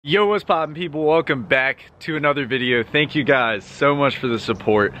Yo, what's poppin', people? Welcome back to another video. Thank you guys so much for the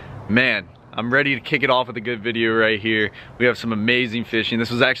support. Man, I'm ready to kick it off with a good video right here. We have some amazing fishing. This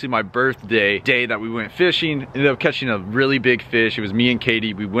was actually my birthday day that we went fishing. Ended up catching a really big fish. It was me and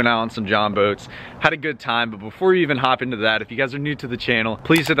Katie. We went out on some John boats, had a good time. But before we even hop into that, if you guys are new to the channel,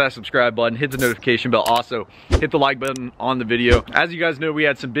 please hit that subscribe button, hit the notification bell. Also, hit the like button on the video. As you guys know, we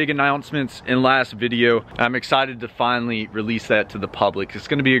had some big announcements in last video. I'm excited to finally release that to the public. It's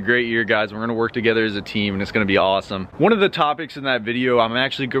gonna be a great year, guys. We're gonna work together as a team and it's gonna be awesome. One of the topics in that video, I'm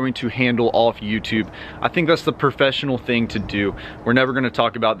actually going to handle off YouTube. I think that's the professional thing to do. We're never gonna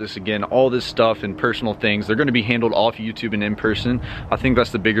talk about this again. All this stuff and personal things, they're gonna be handled off YouTube and in person. I think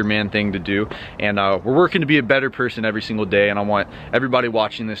that's the bigger man thing to do. And we're working to be a better person every single day, and I want everybody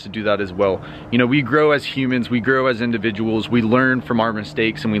watching this to do that as well. You know, we grow as humans, we grow as individuals, we learn from our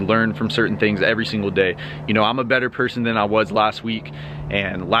mistakes and we learn from certain things every single day. You know, I'm a better person than I was last week,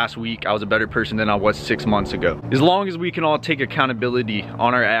 and last week I was a better person than I was 6 months ago. As long as we can all take accountability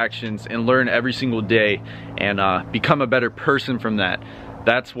on our actions and learn every single day and become a better person from that,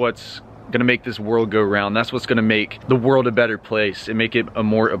 that's what's gonna make this world go round. That's what's gonna make the world a better place and make it a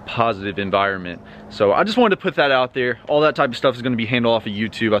more positive environment. So I just wanted to put that out there. All that type of stuff is gonna be handled off of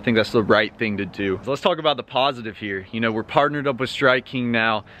YouTube. I think that's the right thing to do. So let's talk about the positive here. You know, we're partnered up with Strike King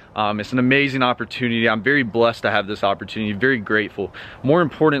now. It's an amazing opportunity. I'm very blessed to have this opportunity, very grateful. More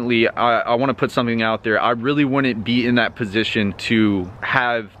importantly, I wanna put something out there. I really wouldn't be in that position to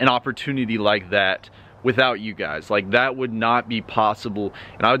have an opportunity like that without you guys. Like, that would not be possible.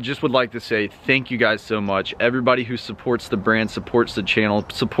 And I just would like to say thank you guys so much. Everybody who supports the brand, supports the channel,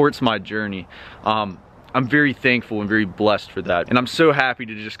 supports my journey. I'm very thankful and very blessed for that. And I'm so happy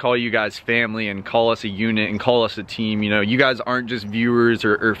to just call you guys family and call us a unit and call us a team. You know, you guys aren't just viewers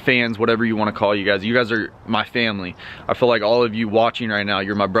or fans, whatever you want to call you guys. You guys are my family. I feel like all of you watching right now,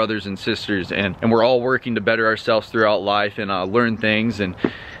 you're my brothers and sisters, and we're all working to better ourselves throughout life and learn things and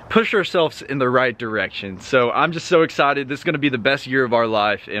push ourselves in the right direction. So I'm just so excited. This is gonna be the best year of our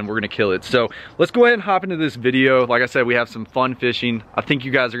life and we're gonna kill it. So let's go ahead and hop into this video. Like I said, we have some fun fishing. I think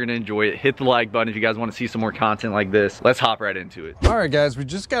you guys are gonna enjoy it. Hit the like button if you guys wanna see some more content like this. Let's hop right into it. All right, guys, we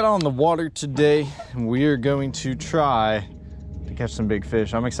just got on the water today and we are going to try to catch some big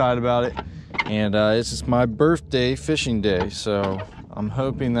fish. I'm excited about it. And this is my birthday fishing day. So I'm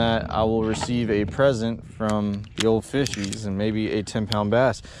hoping that I will receive a present from the old fishies and maybe a 10-pound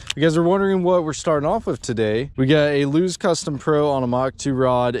bass. If you guys are wondering what we're starting off with today, we got a Lew's Custom Pro on a Mach 2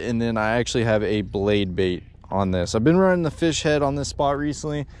 rod, and then I actually have a blade bait on this. I've been running the fish head on this spot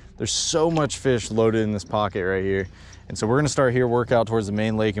recently. There's so much fish loaded in this pocket right here. And so we're gonna start here, work out towards the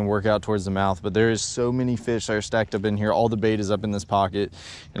main lake and work out towards the mouth. But there is so many fish that are stacked up in here. All the bait is up in this pocket.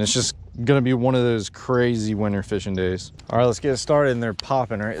 And it's just gonna be one of those crazy winter fishing days. All right, let's get started. And they're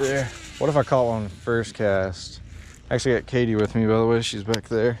popping right there. What if I caught one first cast? I actually got Katie with me, by the way. She's back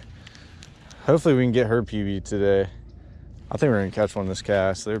there. Hopefully we can get her PB today. I think we're gonna catch one this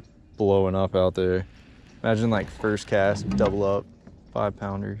cast. They're blowing up out there. Imagine like first cast, double up,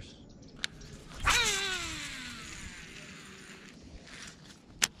 5-pounders.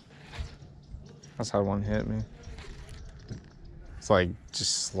 That's how one hit me. It's like,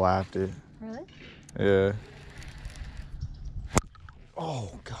 just slapped it. Really? Yeah.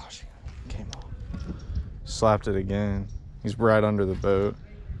 Oh gosh, came off. Slapped it again. He's right under the boat.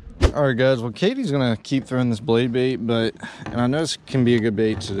 All right, guys, well, Katie's gonna keep throwing this blade bait, and I know this can be a good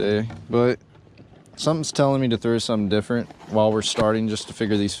bait today, but something's telling me to throw something different while we're starting, just to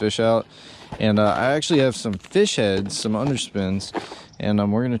figure these fish out. And I actually have some fish heads, some underspins, and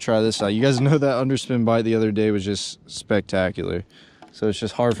we're gonna try this out. You guys know that underspin bite the other day was just spectacular. So it's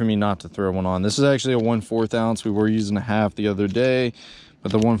just hard for me not to throw one on. This is actually a 1/4 ounce. We were using a half the other day,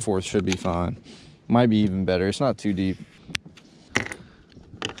 but the 1/4 should be fine. Might be even better. It's not too deep.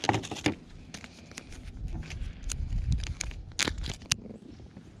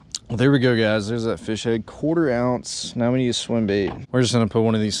 Well, there we go, guys. There's that fish head, 1/4 ounce. Now we need a swim bait. We're just gonna put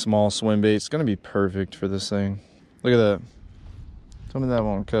one of these small swim baits. It's gonna be perfect for this thing. Look at that. Tell me that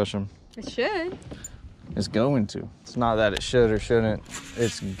won't catch him. It should. It's going to. It's not that it should or shouldn't.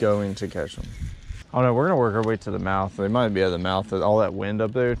 It's going to catch them. Oh no, we're gonna work our way to the mouth. They might be at the mouth. All that wind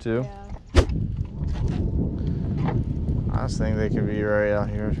up there too. Yeah. I just think they could be right out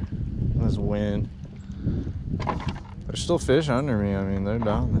here in this wind. There's still fish under me. I mean, they're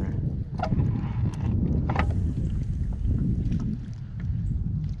down there.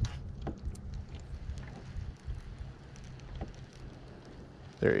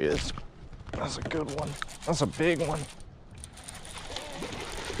 There he is. That's a good one. That's a big one.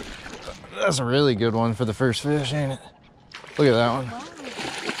 That's a really good one for the first fish, ain't it? Look at that one.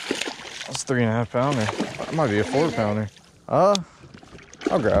 3.5 pounder. That might be a 4 pounder. I'll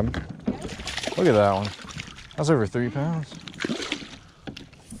grab him. Look at that one. That's over 3 pounds.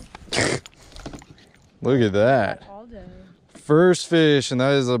 Look at that. First fish, and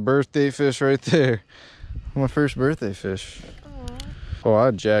that is a birthday fish right there. My first birthday fish. Oh,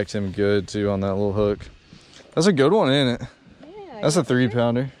 I jacked him good too on that little hook. That's a good one, ain't it? Yeah. That's a 3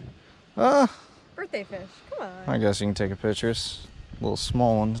 pounder. Birthday fish, come on. I guess you can take a picture. It's a little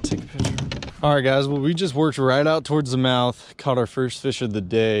small one to take a picture. All right, guys, well, we just worked right out towards the mouth, caught our first fish of the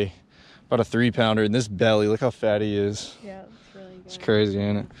day, about a 3 pounder, and this belly, look how fat he is. Yeah, it's really good. It's crazy,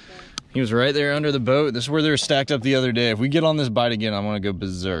 ain't it? He was right there under the boat. This is where they were stacked up the other day. If we get on this bite again, I'm gonna go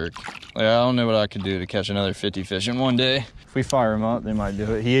berserk. Like, I don't know what I could do to catch another 50 fish in one day. If we fire him up, they might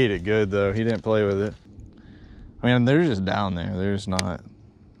do it. He ate it good though. He didn't play with it. I mean, they're just down there. They're just not.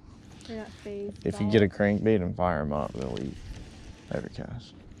 They're not phased. If you get a crankbait and fire them up, they'll eat every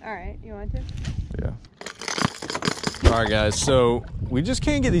cast. All right, you want to? Yeah. All right, guys, so we just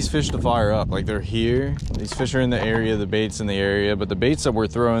can't get these fish to fire up. Like, they're here. These fish are in the area, the bait's in the area, but the baits that we're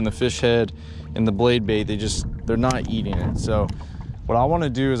throwing, the fish head and the blade bait, they're not eating it. So what I want to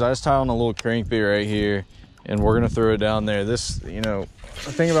do is I just tie on a little crankbait right here, and we're going to throw it down there. This, you know,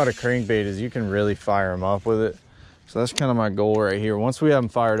 the thing about a crankbait is you can really fire them up with it. So that's kind of my goal right here. Once we have them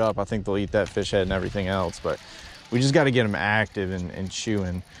fired up, I think they'll eat that fish head and everything else, but we just got to get them active and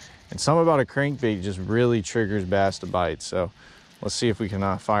chewing. And something about a crankbait just really triggers bass to bite. So let's see if we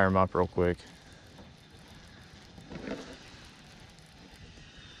can fire them up real quick.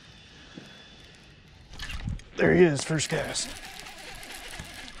 There he is, first cast.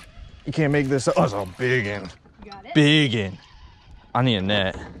 You can't make this up. Oh, it's a big one. You got it? Big one. I need a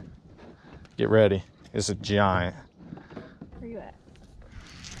net. Get ready. It's a giant. Where you at?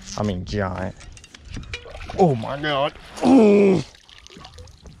 I mean giant. Oh my God. Oh.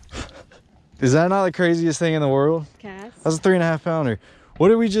 Is that not the craziest thing in the world? Cast. That's a 3.5 pounder. What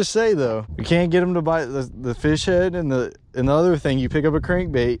did we just say though? We can't get him to bite the fish head, and the other thing, you pick up a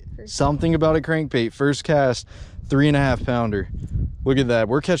crankbait, something about a crankbait, first cast, 3.5 pounder. Look at that.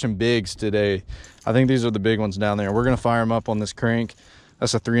 We're catching bigs today. I think these are the big ones down there. We're gonna fire them up on this crank.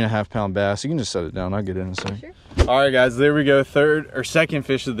 That's a 3.5 pound bass. You can just set it down. I'll get in a second. Sure. All right, guys, there we go. Second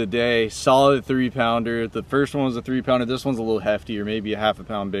fish of the day. Solid 3 pounder. The first one was a 3 pounder. This one's a little heftier, maybe a ½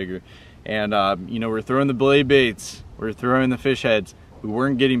 pound bigger. And you know, we're throwing the blade baits. We're throwing the fish heads. We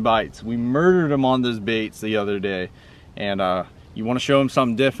weren't getting bites. We murdered them on those baits the other day. And you want to show them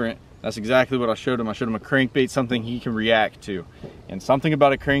something different. That's exactly what I showed him. I showed him a crankbait, something he can react to. And something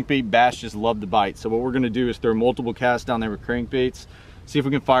about a crankbait, bass just love to bite. So what we're gonna do is throw multiple casts down there with crankbaits. See if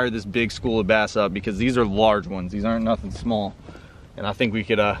we can fire this big school of bass up, because these are large ones. These aren't nothing small. And I think we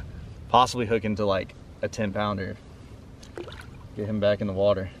could possibly hook into like a 10 pounder. Get him back in the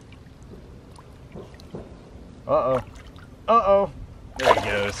water. Uh-oh. Uh-oh. There he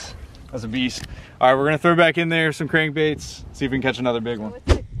goes. That's a beast. All right, we're gonna throw back in there some crankbaits, see if we can catch another big one.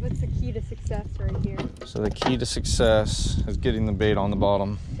 What's the key to success right here? So the key to success is getting the bait on the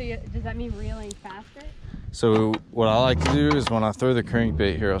bottom. So does that mean reeling faster? So what I like to do is when I throw the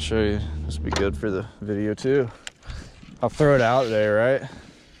crankbait here, I'll show you. This will be good for the video too. I'll throw it out there, right?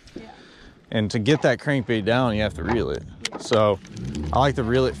 Yeah. And to get that crankbait down, you have to reel it. Yeah. So I like to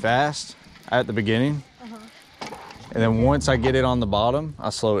reel it fast at the beginning. And then once I get it on the bottom, I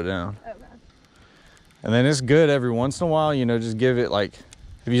slow it down. Okay. And then it's good every once in a while, you know, just give it like,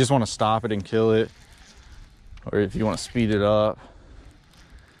 if you just want to stop it and kill it, or if you want to speed it up,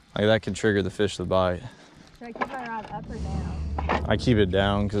 like that can trigger the fish to bite. Should I keep my rod up or down? I keep it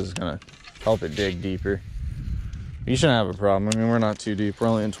down because it's going to help it dig deeper. You shouldn't have a problem. I mean, we're not too deep. We're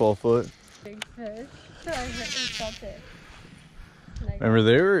only in 12 foot. Big fish. So I felt it.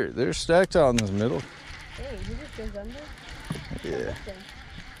 Remember, they're stacked out in this middle. Dang, he just goes under? Yeah.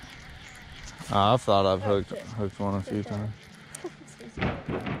 I thought I've hooked one a few times.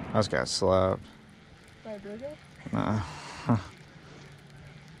 I just got slapped. By a bluegill? Nah.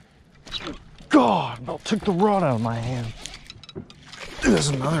 God, about took the rod out of my hand. There's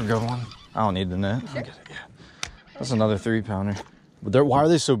another good one. I don't need the net. Sure. Yeah. That's another 3 pounder. But why are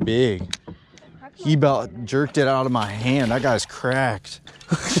they so big? He about jerked it out of my hand. That guy's cracked.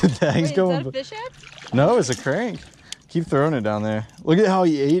 Look at that. He's going. Is that a fish head? No, it's a crank. Keep throwing it down there. Look at how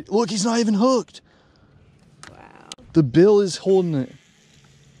he ate. Look, he's not even hooked. Wow. The bill is holding it.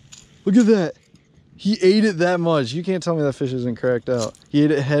 Look at that. He ate it that much. You can't tell me that fish isn't cracked out. He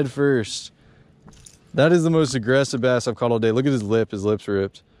ate it head first. That is the most aggressive bass I've caught all day. Look at his lip. His lip's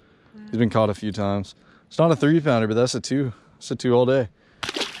ripped. Wow. He's been caught a few times. It's not a 3 pounder, but that's a 2. It's a 2 all day.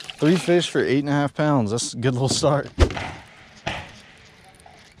 3 fish for 8.5 pounds. That's a good little start.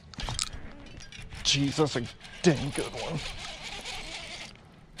 jeez, that's a dang good one.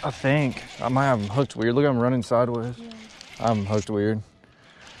 I think. I might have him hooked weird. Look at him running sideways. Yeah. I have him hooked weird.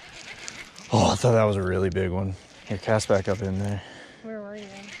 Oh, I thought that was a really big one. Here, cast back up in there. Where were you?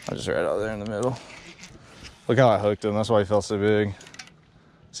 I just right out there in the middle. Look how I hooked him. That's why he felt so big.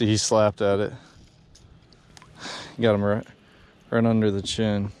 See, he slapped at it. Got him right under the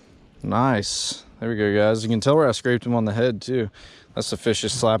chin. Nice. There we go, guys. You can tell where I scraped him on the head, too. That's the fish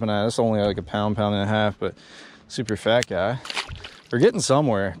just slapping at it. That's only like a pound and a half, but super fat guy. We're getting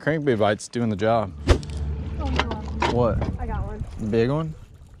somewhere. Crankbait bite's doing the job. Oh, no. What? I got one. Big one?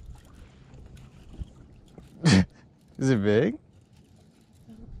 Is it big?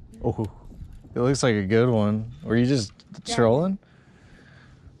 Oh, it looks like a good one. Were you just trolling?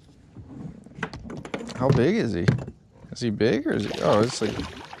 How big is he? Is he big or is he? Oh, it's like.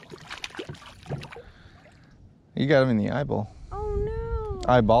 You got him in the eyeball. Oh no.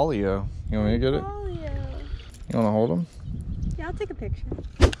 Eyeballio. You want me to get it? Polio. You want to hold him? Yeah, I'll take a picture.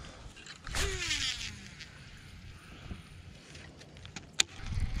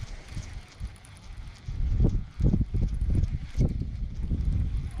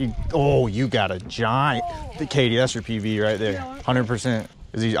 You got a giant. Katie, that's your PV right there. 100%.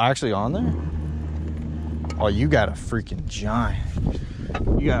 Is he actually on there? Oh, you got a freaking giant.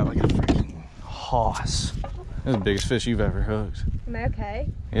 You got like a freaking hoss. That's the biggest fish you've ever hooked. Am I okay?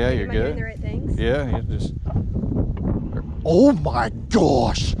 Yeah, you're Am I good. doing the right things? Yeah, you just. Oh my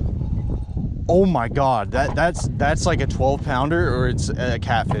gosh! Oh my god, that's like a 12-pounder or it's a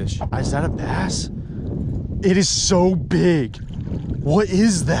catfish. Is that a bass? It is so big. What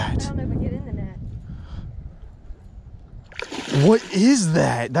is I that? don't know if I get in the net. What is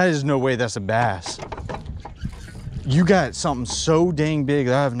that? That is no way that's a bass. You got something so dang big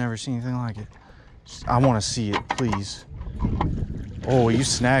that I've never seen anything like it. I want to see it, please. Oh, you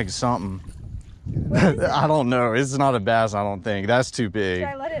snagged something. I don't know. It's not a bass, I don't think. That's too big. Should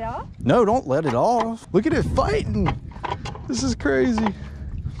I let it off? No, don't let it off. Look at it fighting. This is crazy.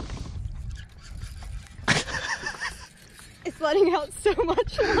 It's letting out so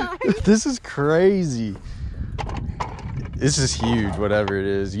much line. This is crazy. This is huge, whatever it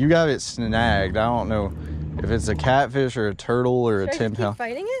is. You got it snagged. I don't know if it's a catfish or a turtle or Should a I 10 just keep pound.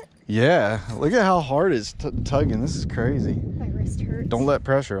 fighting it? Yeah, look at how hard it's tugging. This is crazy. My wrist hurts. Don't let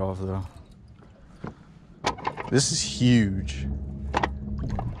pressure off though. This is huge.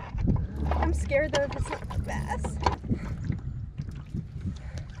 I'm scared though if it's not a bass.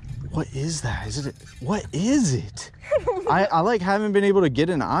 What is that? Is it? What is it? I like haven't been able to get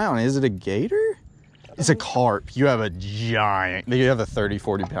an eye on it. Is it a gator? It's a carp. You have a giant. You have a 30,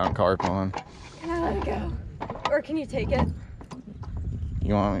 40 pound carp on. Can I let it go? Or can you take it?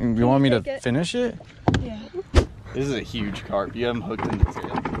 You want me to take it? finish it? Yeah. This is a huge carp. You have him hooked in the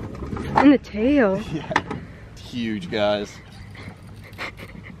tail. In the tail? Yeah. It's huge, guys.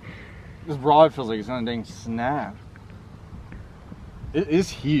 This rod feels like it's gonna dang snap. It is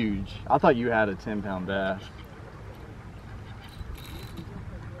huge. I thought you had a 10-pound bass.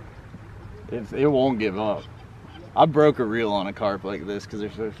 It won't give up. I broke a reel on a carp like this because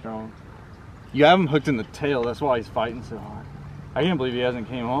they're so strong. You have him hooked in the tail. That's why he's fighting so hard. I can't believe he hasn't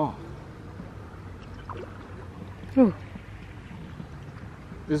came off. Ooh.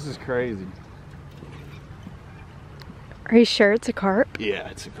 This is crazy. Are you sure it's a carp? Yeah,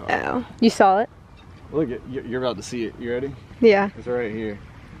 it's a carp. Oh. You saw it? Look, you're about to see it. You ready? Yeah. It's right here.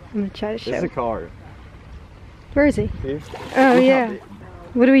 I'm gonna try to show. It's a carp. Where is he? See? Oh, Look how yeah. big-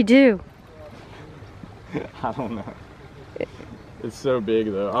 What do we do? I don't know. It's so big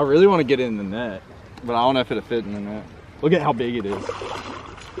though. I really want to get it in the net, but I don't know if it'll fit in the net. Look at how big it is.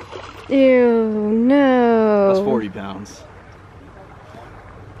 Ew, no. That's 40 pounds.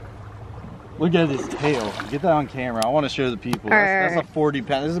 Look at his tail. Get that on camera. I want to show the people. That's a 40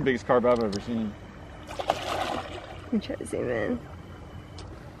 pound. This is the biggest carp I've ever seen. Let me try to zoom in.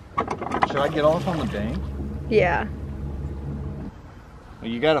 Should I get off on the bank? Yeah. Well,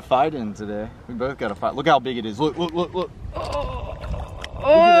 you got to fight in today. We both got to fight. Look how big it is. Look, look, look, look.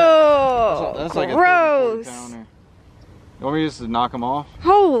 Oh, That's like a 30, 40 gross. pounder. You want me just to knock him off?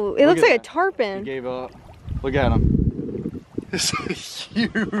 Oh, it Look looks at like a that. He tarpon. gave up. Look at him. This is a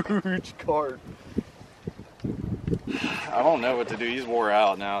huge carp. I don't know what to do. He's wore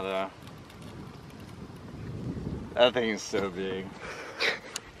out now, though. That thing is so big.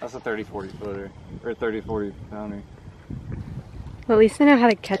 That's a 30, 40 footer. Or a 30, 40 pounder. Well, at least I know how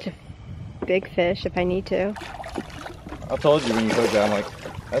to catch a big fish if I need to. I told you when you hooked that, I'm like,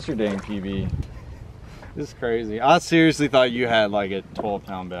 that's your dang PB. This is crazy. I seriously thought you had like a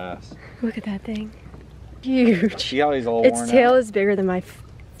 12-pound bass. Look at that thing. Huge. See how he's all Its worn tail out? is bigger than my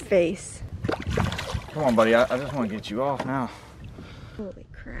face. Come on, buddy. I just want to get you off now. Holy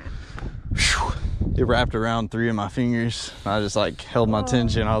crap. Whew. It wrapped around 3 of my fingers. I just like held my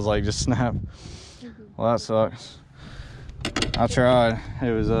tension. I was like, just snap. Well, that sucks. I tried.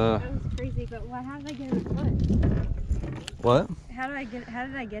 It was That was crazy, but how did I get him foot? What? How did I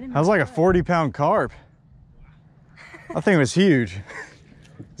get him? That was like a 40-pound carp. I think it was huge.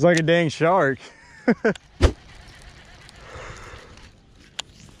 It's like a dang shark.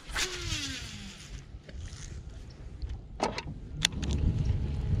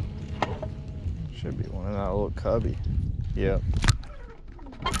 Should be one in that little cubby. Yep.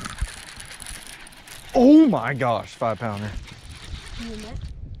 Oh my gosh, 5-pounder.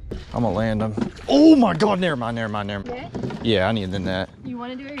 I'm gonna land them. Oh my God, never mind. Yeah, I need the net. You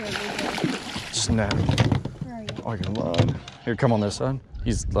want to do it or Just net. where are you? Oh, you're lying. Here, come on this side.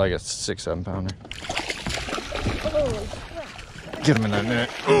 He's like a 6-7 pounder. Get him in that net.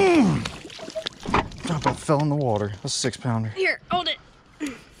 I about fell in the water. That's a 6-pounder. Here, hold it.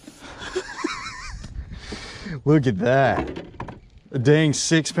 Look at that. A dang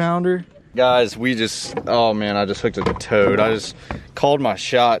 6-pounder. Guys, oh man, I just hooked a toad. I just called my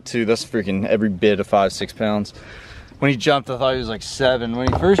shot too. That's freaking every bit of 5-6 pounds. When he jumped, I thought he was like 7.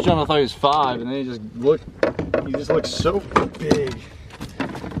 When he first jumped, I thought he was 5, and then he just looks so big.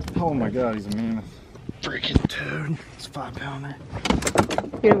 Oh my God, he's a mammoth. Freaking toad. It's a 5-pounder.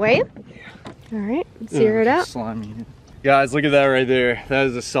 You gonna weigh it? Yeah. All right, let's zero it out. Slimy. Guys, look at that right there. That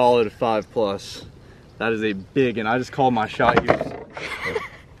is a solid 5+. That is a big, and I just called my shot.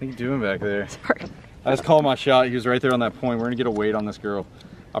 What are you doing back there? Sorry. I just called my shot. He was right there on that point. We're gonna get a weight on this girl.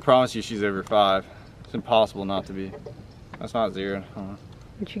 I promise you she's over 5. It's impossible not to be. That's not 0.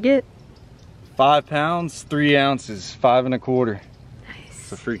 What'd you get? 5 pounds, 3 ounces, 5 1/4. Nice.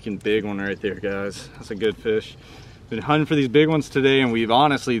 It's a freaking big one right there, guys. That's a good fish. Been hunting for these big ones today, and we've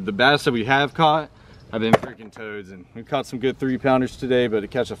honestly, the bass that we have caught have been freaking toads, and we've caught some good 3-pounders today, but to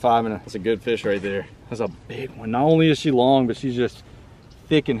catch a 5 it's a good fish right there. That's a big one. Not only is she long, but she's just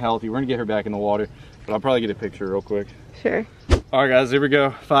thick and healthy. We're gonna get her back in the water, but I'll probably get a picture real quick. Sure. All right, guys, here we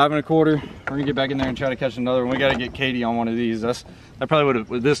go. 5 1/4. We're gonna get back in there and try to catch another one. We gotta get Katie on one of these. That probably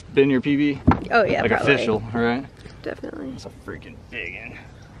would this been your PB? Oh yeah, like probably. Official, all right? Definitely. That's a freaking big one.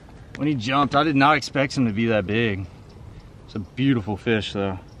 When he jumped, I did not expect him to be that big. It's a beautiful fish,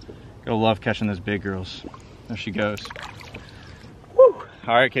 though. Gotta love catching those big girls. There she goes. Woo!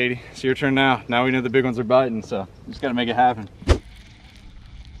 All right, Katie, it's your turn now. Now we know the big ones are biting, so we just gotta make it happen.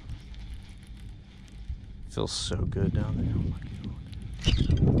 Feels so good down there. Oh my God.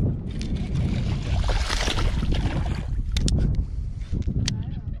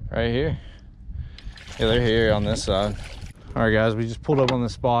 Right here. Yeah, they're here on this side. All right, guys, we just pulled up on the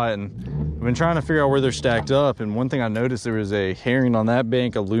spot, and we've been trying to figure out where they're stacked up. And one thing I noticed, there was a herring on that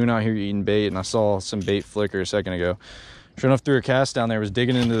bank, a loon out here eating bait, and I saw some bait flicker a second ago. Sure enough, threw a cast down there, was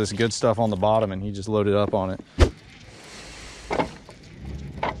digging into this good stuff on the bottom, and he just loaded up on it.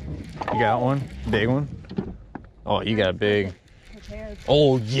 You got one? Big one? Oh, you got a big.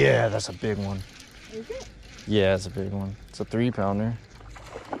 Oh, yeah, that's a big one. Is it? Yeah, it's a big one. It's a 3-pounder.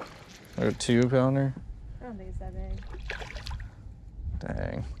 Or a 2-pounder. I don't think it's that big.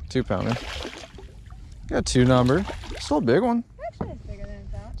 Dang, 2-pounder. Got a 2 number. Still a big one. Actually, it's bigger than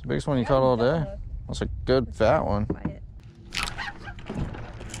I thought. It's the biggest one you caught all day. That's a good fat one.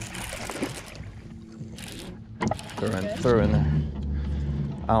 Throw in there.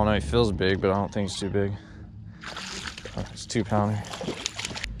 I don't know, he feels big, but I don't think it's too big. Oh, it's 2-pounder.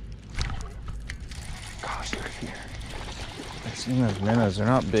 Gosh, they're here. I've seen those minnows, they're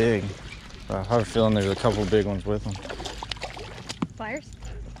not big. But I have a feeling there's a couple big ones with them. Pliers?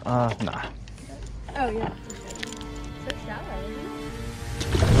 Nah. Oh, yeah. So shallow, isn't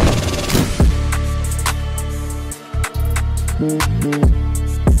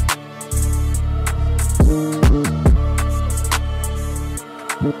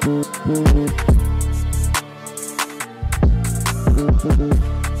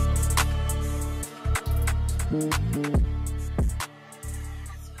it?